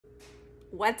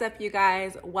What's up, you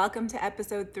guys? Welcome to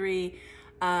episode 3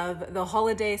 of the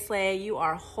Holiday Slay. You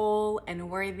are whole and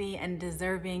worthy and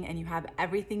deserving, and you have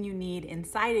everything you need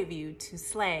inside of you to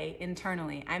slay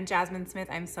internally. I'm Jasmine Smith.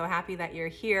 I'm so happy that you're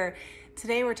here.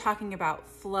 Today we're talking about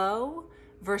flow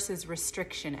versus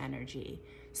restriction energy.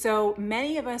 So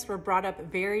many of us were brought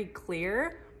up very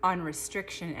clear on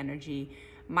restriction energy.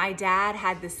 My dad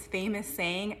had this famous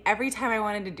saying, every time I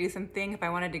wanted to do something, if I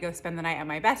wanted to go spend the night at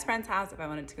my best friend's house, if I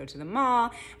wanted to go to the mall,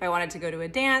 if I wanted to go to a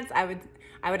dance, I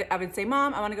would say,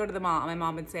 Mom, I want to go to the mall. And my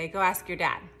mom would say, go ask your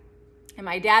dad. And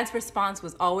my dad's response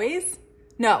was always,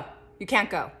 no, you can't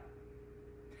go.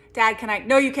 Dad, can I?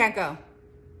 No, you can't go.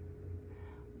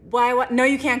 Why? What? No,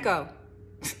 you can't go.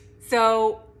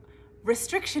 So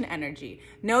restriction energy.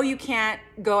 No, you can't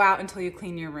go out until you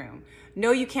clean your room.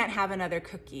 No, you can't have another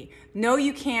cookie. No,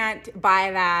 you can't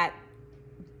buy that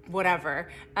whatever.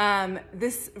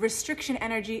 This restriction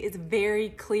energy is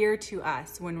very clear to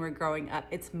us when we're growing up.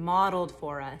 It's modeled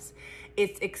for us.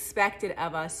 It's expected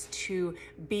of us to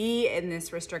be in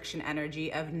this restriction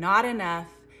energy of not enough,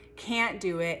 can't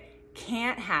do it,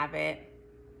 can't have it.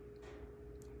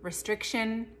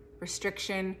 Restriction,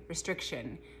 restriction,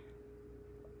 restriction.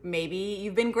 Maybe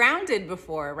you've been grounded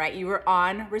before, right? You were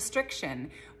on restriction.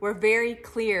 We're very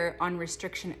clear on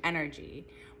restriction energy.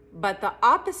 But the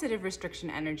opposite of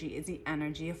restriction energy is the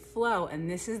energy of flow. And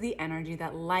this is the energy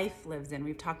that life lives in.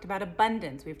 We've talked about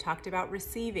abundance. We've talked about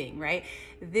receiving, right?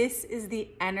 This is the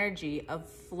energy of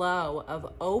flow,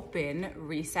 of open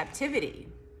receptivity.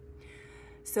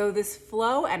 So this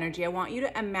flow energy, I want you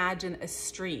to imagine a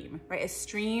stream, right? A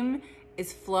stream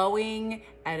is flowing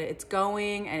and it's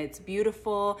going and it's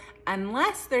beautiful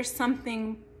unless there's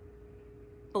something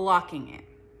blocking it.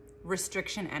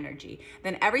 Restriction energy.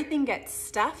 Then everything gets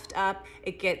stuffed up,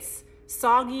 it gets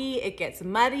soggy, it gets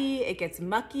muddy, it gets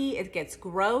mucky, it gets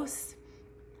gross.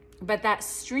 But that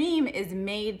stream is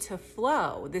made to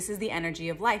flow. This is the energy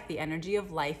of life. The energy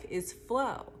of life is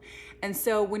flow. And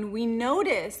so when we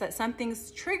notice that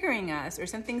something's triggering us or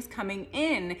something's coming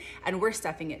in and we're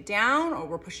stuffing it down or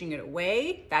we're pushing it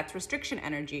away, that's restriction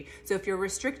energy. So if you're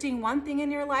restricting one thing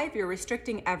in your life, you're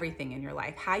restricting everything in your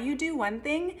life. How you do one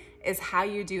thing is how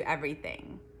you do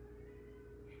everything.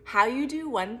 How you do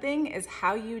one thing is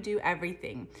how you do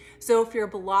everything. So if you're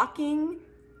blocking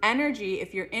energy,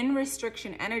 if you're in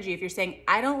restriction energy, if you're saying,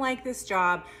 I don't like this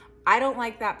job, I don't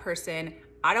like that person,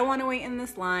 I don't want to wait in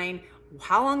this line,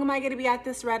 how long am I going to be at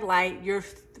this red light? You're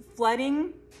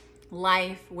flooding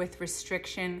life with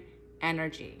restriction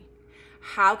energy.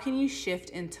 How can you shift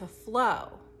into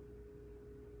flow?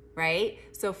 Right?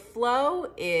 So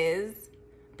flow is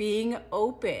being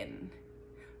open.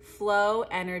 Flow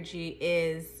energy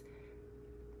is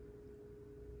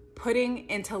putting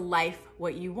into life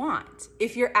what you want.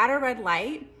 If you're at a red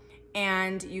light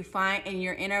and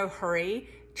you're in a hurry,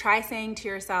 try saying to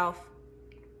yourself,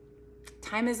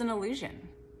 time is an illusion.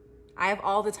 I have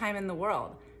all the time in the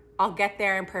world. I'll get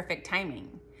there in perfect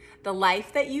timing. The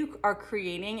life that you are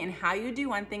creating and how you do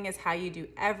one thing is how you do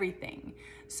everything.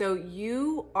 So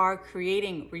you are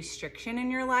creating restriction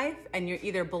in your life and you're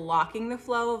either blocking the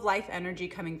flow of life energy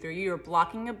coming through you, you're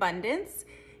blocking abundance,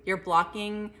 you're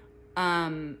blocking,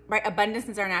 right? Abundance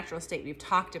is our natural state. We've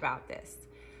talked about this.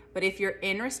 But if you're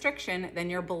in restriction,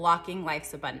 then you're blocking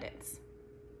life's abundance.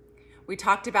 We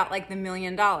talked about like the $1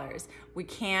 million. We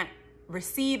can't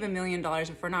receive $1 million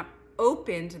if we're not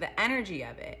open to the energy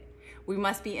of it. We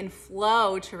must be in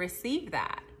flow to receive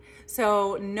that.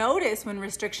 So notice when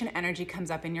restriction energy comes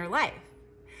up in your life.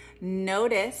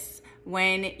 Notice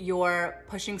when you're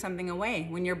pushing something away,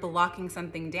 when you're blocking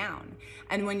something down.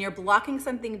 And when you're blocking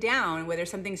something down, whether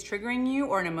something's triggering you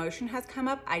or an emotion has come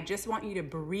up, I just want you to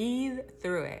breathe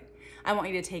through it. I want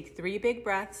you to take 3 big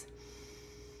breaths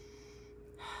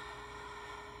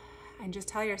and just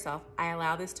tell yourself, I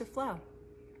allow this to flow.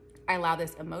 I allow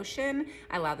this emotion,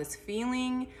 I allow this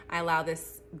feeling, I allow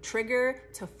this trigger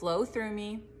to flow through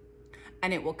me,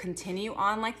 and it will continue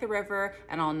on like the river,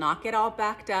 and I'll knock it all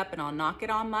backed up, and I'll knock it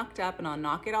all mucked up, and I'll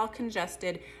knock it all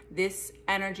congested. This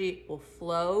energy will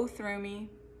flow through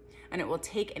me, and it will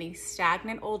take any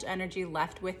stagnant old energy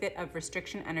left with it of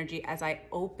restriction energy as I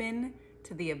open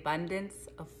to the abundance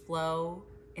of flow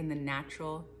in the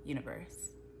natural universe.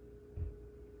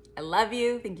 I love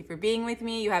you. Thank you for being with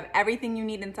me. You have everything you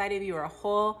need inside of you. You are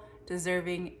whole,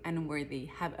 deserving, and worthy.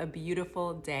 Have a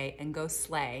beautiful day and go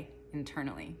slay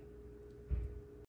internally.